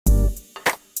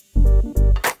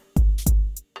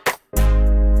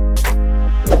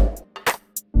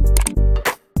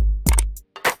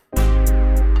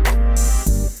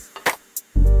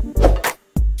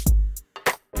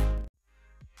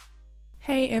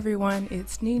everyone,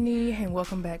 it's Nene and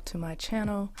welcome back to my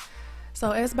channel.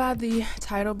 So as by the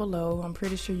title below, I'm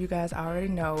pretty sure you guys already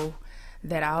know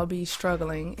that I'll be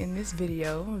struggling in this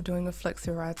video of doing a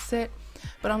Flexi Rod set,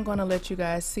 but I'm going to let you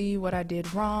guys see what I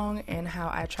did wrong and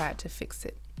how I tried to fix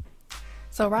it.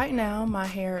 So right now my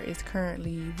hair is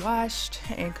currently washed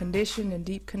and conditioned and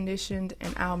deep conditioned,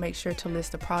 and I'll make sure to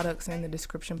list the products in the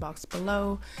description box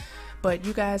below. But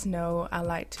you guys know I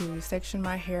like to section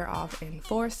my hair off in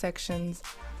 4 sections.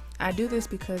 I do this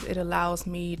because it allows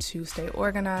me to stay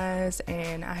organized,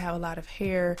 and I have a lot of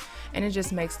hair and it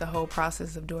just makes the whole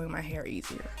process of doing my hair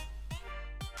easier.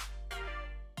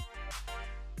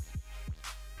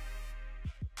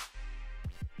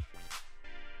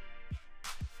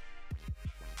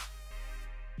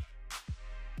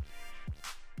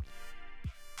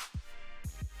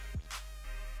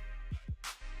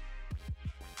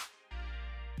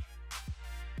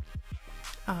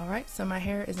 Alright, so my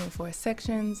hair is in 4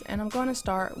 sections, and I'm going to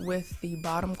start with the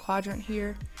bottom quadrant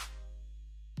here.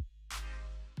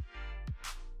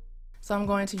 So I'm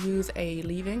going to use a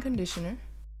leave-in conditioner,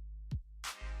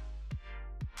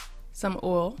 some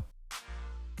oil,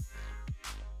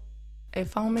 a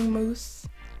foaming mousse,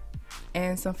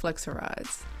 and some Flexi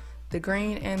Rods, the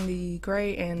green and the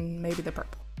gray and maybe the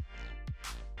purple.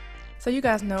 So you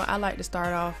guys know I like to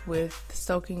start off with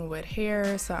soaking wet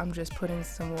hair, so I'm just putting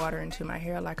some water into my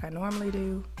hair like I normally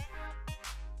do.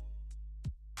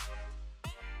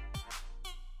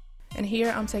 And here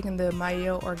I'm taking the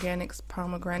Mielle Organics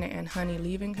Pomegranate and Honey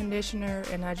Leave-In Conditioner,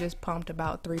 and I just pumped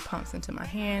about 3 pumps into my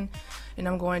hand, and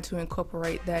I'm going to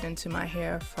incorporate that into my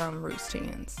hair from roots to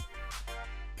ends.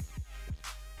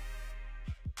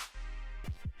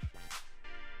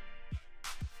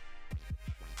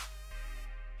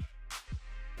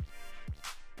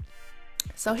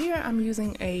 So here I'm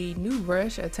using a new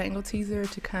brush, a tangle teaser,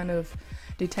 to kind of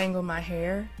detangle my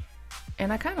hair,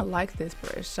 and I kind of like this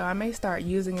brush, so I may start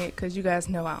using it because you guys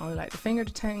know I only like the finger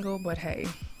detangle, but hey,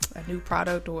 a new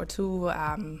product or a tool,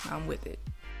 I'm with it.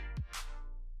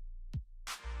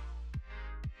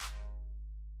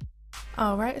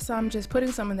 Alright, so I'm just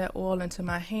putting some of that oil into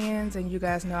my hands, and you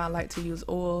guys know I like to use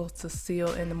oil to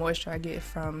seal in the moisture I get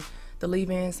from the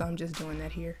leave-in, so I'm just doing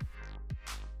that here.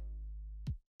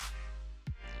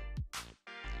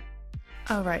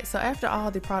 Alright, so after all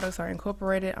the products are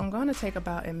incorporated, I'm going to take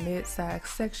about a mid-size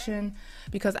section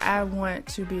because I want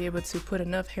to be able to put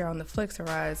enough hair on the Flexi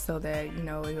Rods so that, you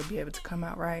know, it'll be able to come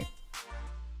out right.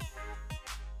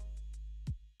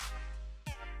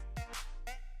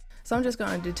 So I'm just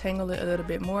going to detangle it a little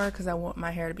bit more because I want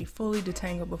my hair to be fully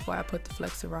detangled before I put the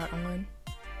Flexi Rod on.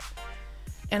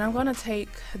 And I'm going to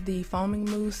take the foaming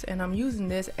mousse, and I'm using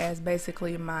this as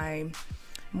basically my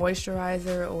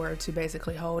moisturizer, or to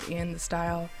basically hold in the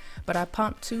style, but I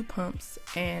pumped 2 pumps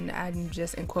and I'm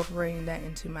just incorporating that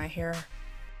into my hair.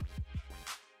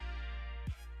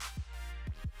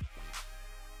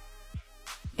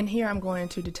 And here I'm going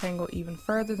to detangle even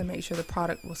further to make sure the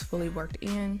product was fully worked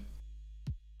in.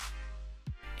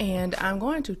 And I'm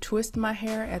going to twist my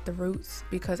hair at the roots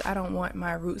because I don't want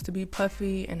my roots to be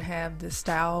puffy and have the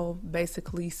style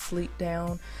basically sleek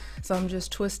down. So I'm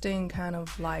just twisting kind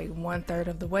of like 1/3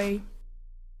 of the way,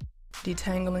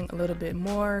 detangling a little bit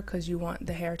more because you want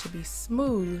the hair to be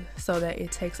smooth so that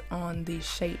it takes on the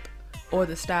shape or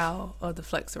the style of the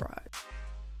Flexi Rod.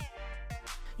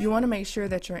 You want to make sure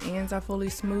that your ends are fully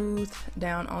smooth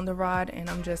down on the rod, and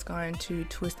I'm just going to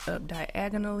twist up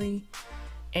diagonally.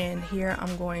 And here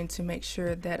I'm going to make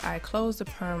sure that I close the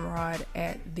perm rod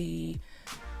at the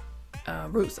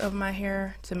roots of my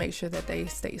hair to make sure that they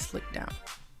stay slicked down.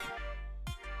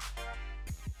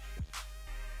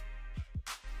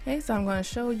 Okay, so I'm going to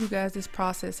show you guys this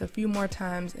process a few more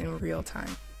times in real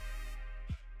time.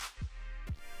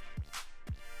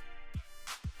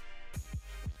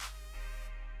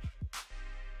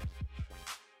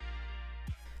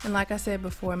 And like I said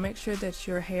before, make sure that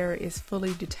your hair is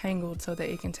fully detangled so that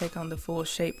it can take on the full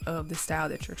shape of the style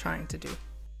that you're trying to do.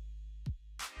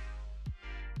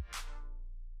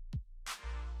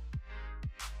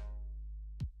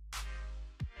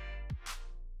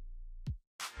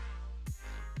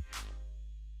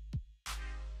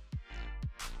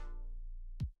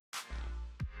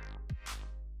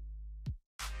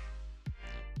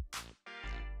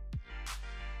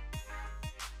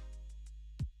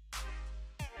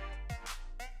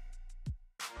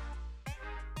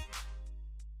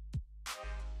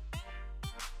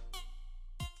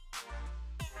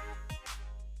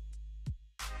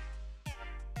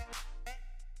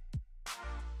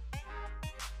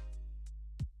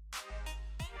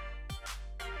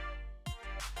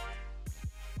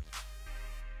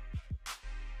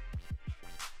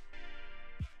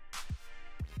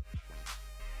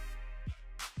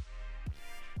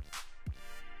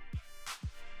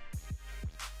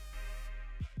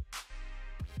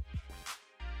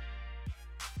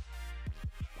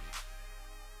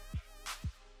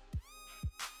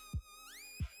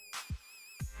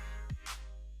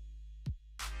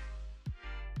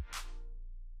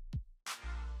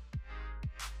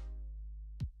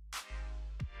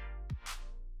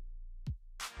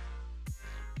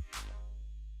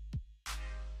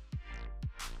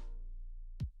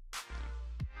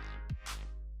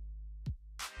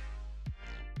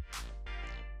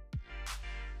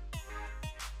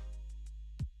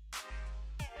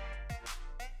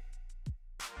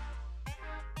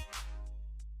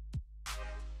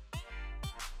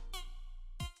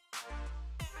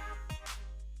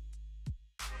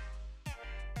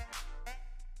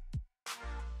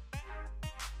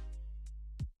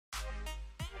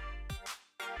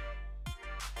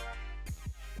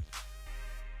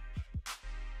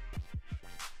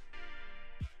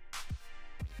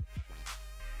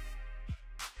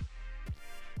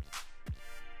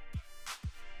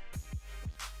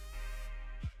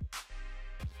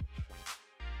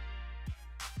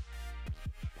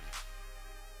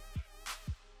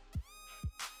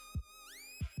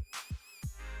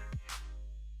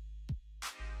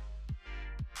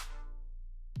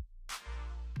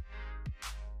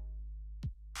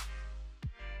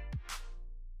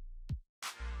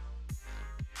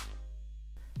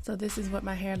 So this is what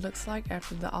my hair looks like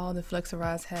after all the Flexi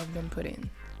Rods have been put in.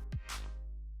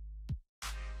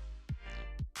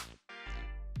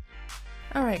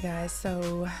 Alright guys,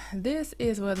 so this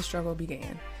is where the struggle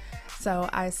began. So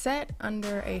I sat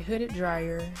under a hooded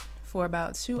dryer for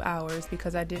about 2 hours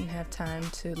because I didn't have time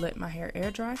to let my hair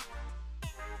air dry.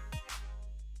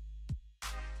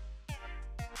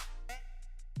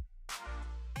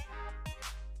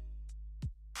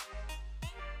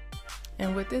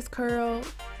 And with this curl,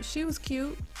 she was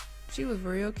cute. She was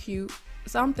real cute.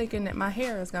 So I'm thinking that my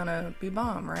hair is gonna be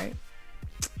bomb, right?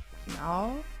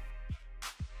 No.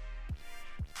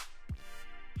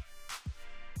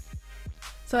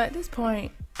 So at this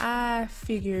point, I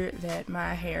figured that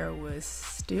my hair was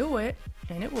still wet,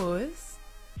 and it was.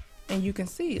 And you can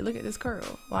see, look at this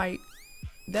curl. Like,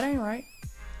 that ain't right.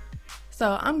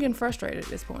 So I'm getting frustrated at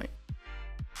this point.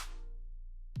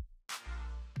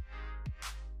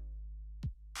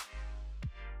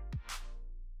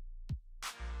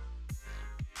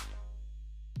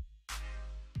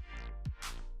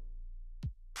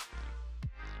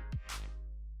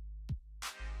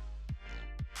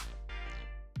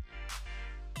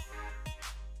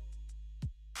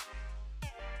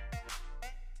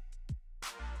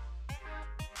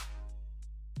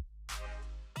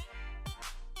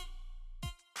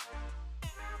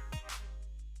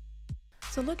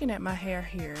 So looking at my hair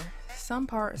here, some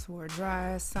parts were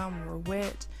dry, some were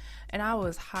wet, and I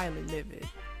was highly livid.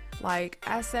 Like,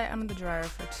 I sat under the dryer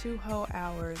for 2 whole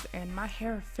hours and my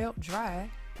hair felt dry,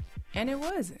 and it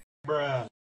wasn't. Bruh.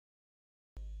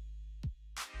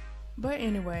 But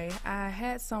anyway, I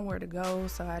had somewhere to go,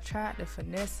 so I tried to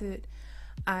finesse it.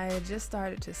 I just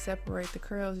started to separate the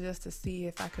curls just to see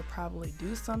if I could probably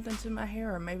do something to my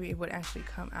hair, or maybe it would actually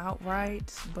come out right,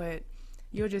 but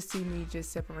you'll just see me just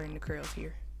separating the curls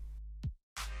here.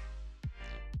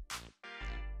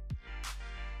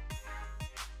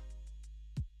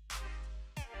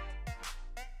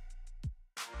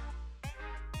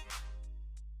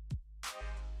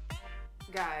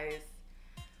 Guys,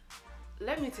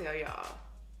 let me tell y'all,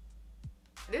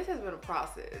 this has been a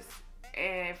process.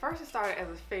 And first it started as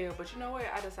a fail, but you know what?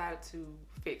 I decided to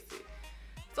fix it.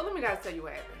 So let me guys tell you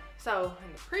what happened. So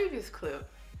in the previous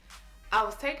clip, I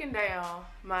was taking down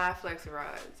my Flexi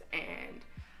Rods and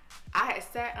I had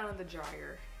sat under the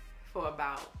dryer for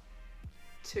about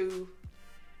 2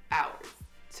 hours.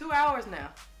 2 hours now.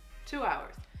 2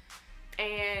 hours.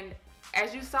 And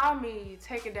as you saw me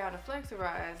taking down the Flexi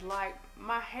Rods, like,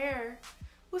 my hair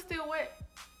was still wet.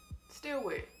 Still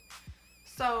wet.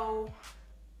 So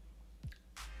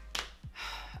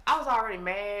I was already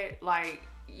mad. Like,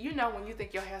 you know when you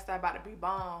think your hairstyle about to be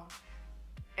bomb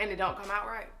and it don't come out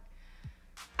right?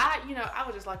 I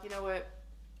was just like, you know what?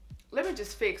 Let me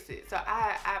just fix it. So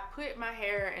I put my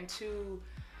hair into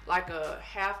like a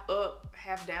half up,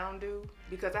 half down do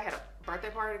because I had a birthday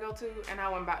party to go to and I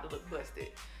wasn't about to look busted.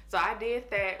 So I did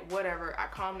that, whatever. I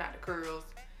combed out the curls,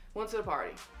 went to the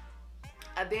party.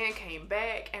 I then came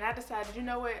back and I decided, you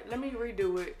know what? Let me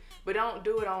redo it, but don't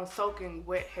do it on soaking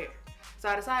wet hair. So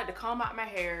I decided to comb out my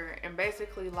hair and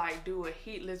basically like do a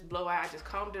heatless blowout. I just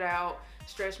combed it out,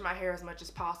 stretched my hair as much as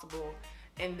possible.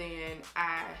 And then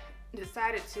I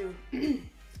decided to,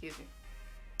 excuse me,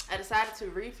 I decided to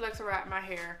reflexorize my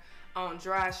hair on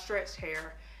dry stretched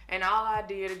hair. And all I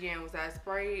did again was I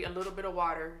sprayed a little bit of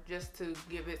water just to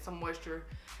give it some moisture.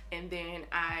 And then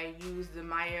I used the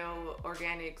Mielle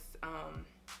Organics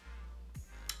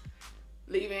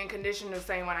leave-in conditioner, the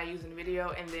same one I used in the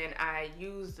video. And then I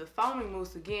used the foaming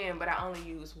mousse again, but I only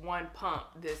used 1 pump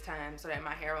this time so that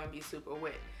my hair won't be super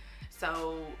wet.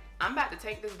 So I'm about to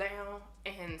take this down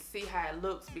and see how it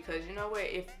looks because you know what,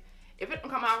 if it don't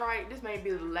come out right, this may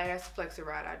be the last Flexi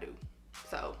Rod I do.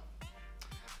 So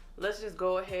let's just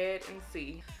go ahead and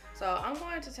see. So I'm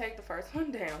going to take the first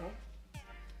one down.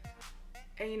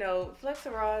 And you know,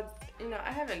 Flexi Rods, you know,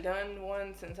 I haven't done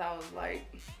one since I was like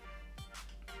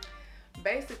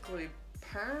basically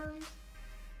permed.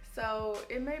 So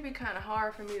it may be kind of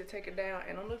hard for me to take it down.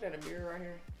 And I'm looking at the mirror right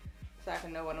here so I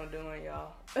can know what I'm doing,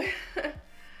 y'all.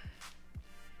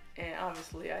 And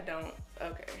obviously I don't.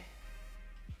 Okay.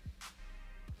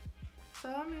 So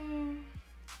I mean,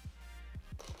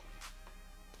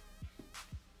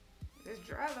 it's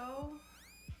dry though.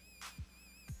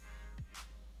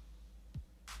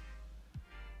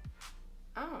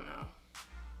 I don't know.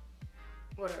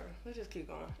 Whatever. Let's just keep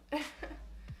going.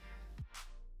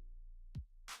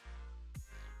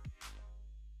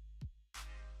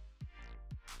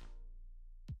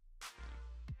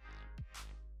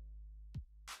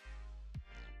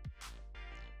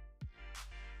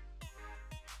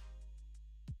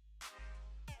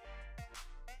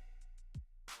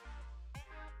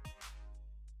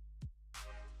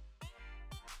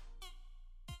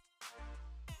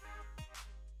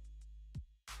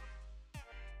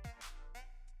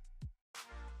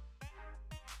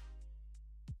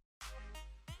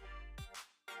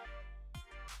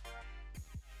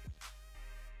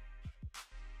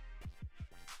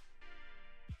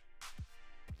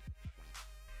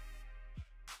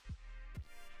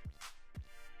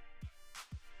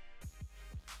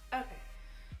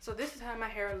 So this is how my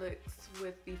hair looks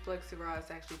with the Flexi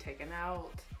Rods actually taken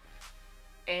out.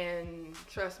 And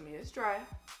trust me, it's dry.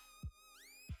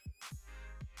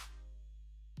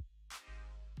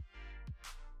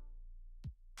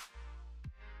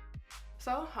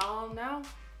 So all now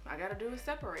I gotta do is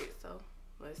separate. So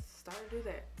let's start to do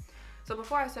that. So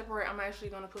before I separate, I'm actually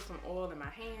gonna put some oil in my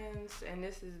hands, and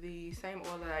this is the same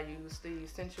oil that I use, the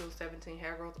Essential 17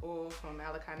 Hair Growth Oil from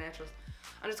Malachi Naturals.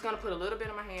 I'm just gonna put a little bit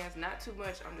in my hands, not too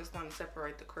much. I'm just gonna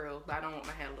separate the curls, but I don't want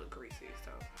my hair to look greasy,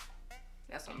 so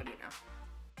that's what I'm gonna do now.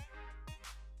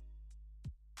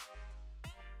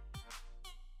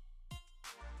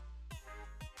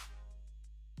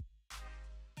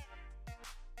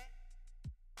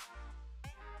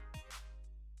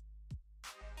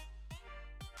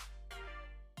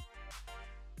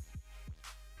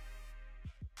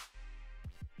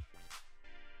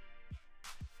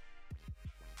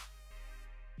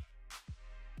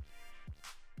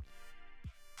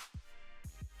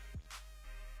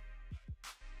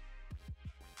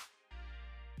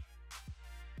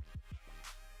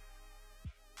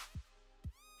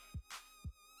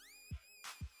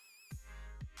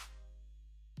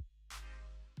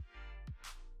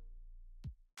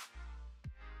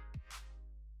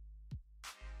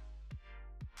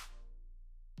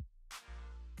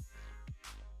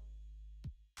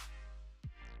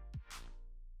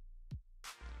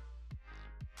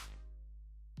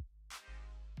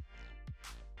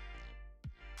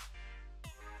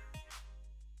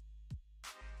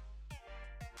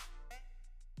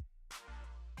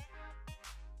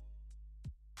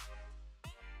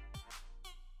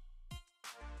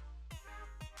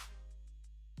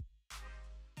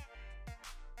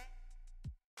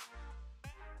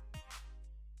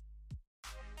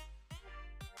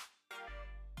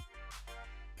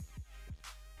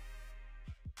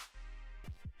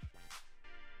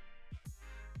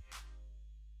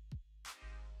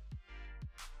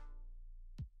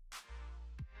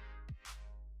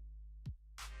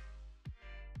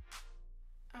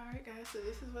 Alright guys, so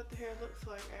this is what the hair looks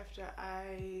like after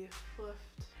I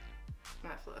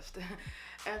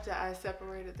after I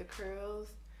separated the curls.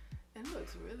 It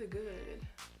looks really good.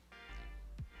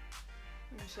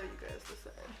 Let me show you guys the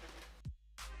side.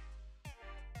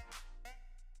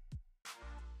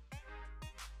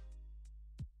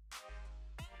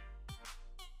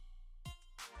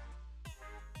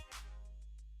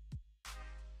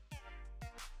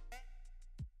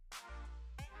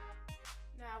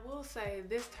 Now I will say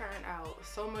this turned out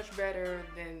so much better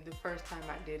than the first time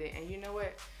I did it. And you know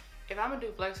what? If I'm gonna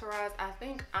do Flexi Rods, I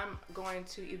think I'm going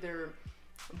to either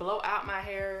blow out my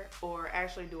hair or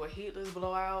actually do a heatless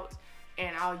blowout,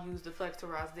 and I'll use the Flexi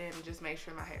Rods then and just make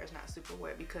sure my hair is not super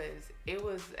wet, because it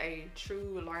was a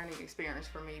true learning experience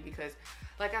for me. Because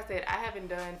like I said, I haven't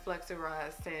done Flexi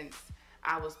Rods since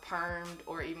I was permed,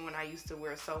 or even when I used to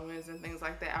wear sew-ins and things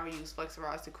like that. I would use Flexi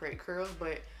Rods to create curls,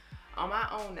 but on my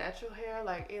own natural hair,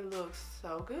 like, it looks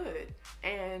so good.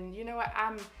 And you know what,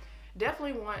 I'm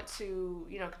definitely want to,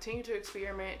 you know, continue to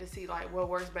experiment to see like what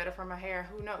works better for my hair.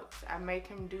 Who knows, I may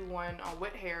come do one on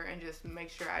wet hair and just make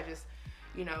sure I just,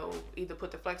 you know, either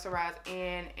put the Flexi Rods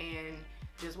in and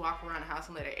just walk around the house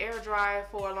and let it air dry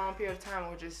for a long period of time,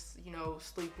 or just, you know,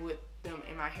 sleep with them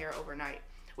in my hair overnight,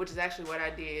 which is actually what I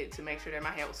did to make sure that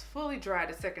my hair was fully dry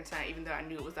the second time, even though I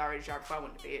knew it was already dry before I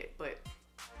went to bed. But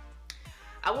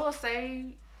I will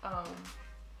say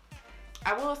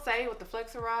with the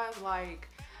Flexi Rods, like,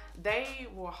 they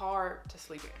were hard to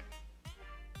sleep in.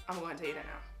 I'm going to tell you that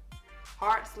now.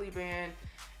 Hard to sleep in,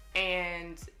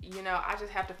 and you know, I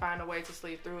just have to find a way to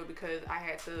sleep through it, because I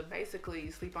had to basically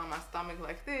sleep on my stomach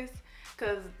like this,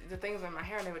 because the things in my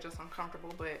hair, they were just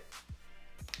uncomfortable. But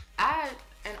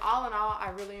in all, I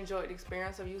really enjoyed the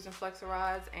experience of using Flexi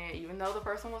Rods, and even though the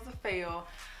first one was a fail,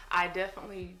 I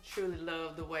definitely truly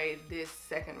love the way this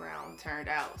second round turned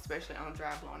out, especially on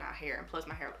dry blown out hair. And plus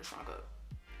my hair would have shrunk up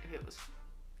if it was,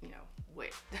 you know,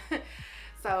 wet.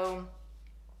 So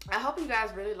I hope you guys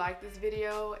really like this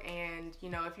video, and you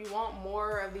know, if you want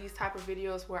more of these type of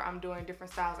videos where I'm doing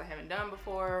different styles I haven't done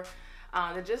before,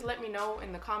 then just let me know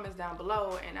in the comments down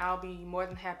below, and I'll be more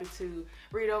than happy to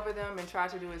read over them and try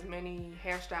to do as many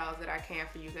hairstyles that I can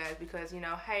for you guys. Because, you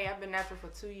know, hey, I've been natural for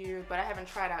 2 years, but I haven't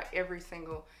tried out every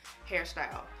single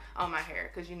hairstyle on my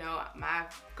hair, because, you know, my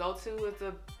go-to is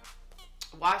the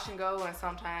wash and go and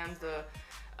sometimes the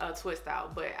twist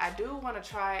out. But I do want to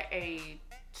try a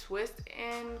twist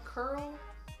and curl,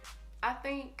 I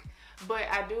think, but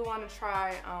I do want to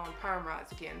try perm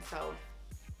rods again. So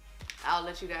I'll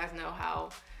let you guys know how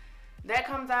that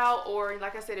comes out, or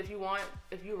like I said, if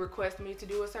you request me to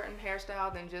do a certain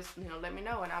hairstyle, then just, you know, let me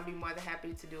know and I'll be more than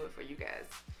happy to do it for you guys.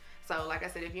 So like I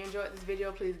said, if you enjoyed this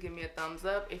video, please give me a thumbs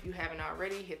up. If you haven't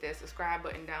already, hit that subscribe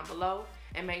button down below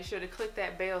and make sure to click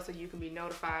that bell so you can be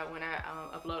notified when I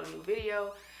upload a new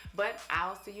video. But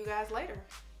I'll see you guys later.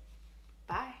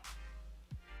 Bye.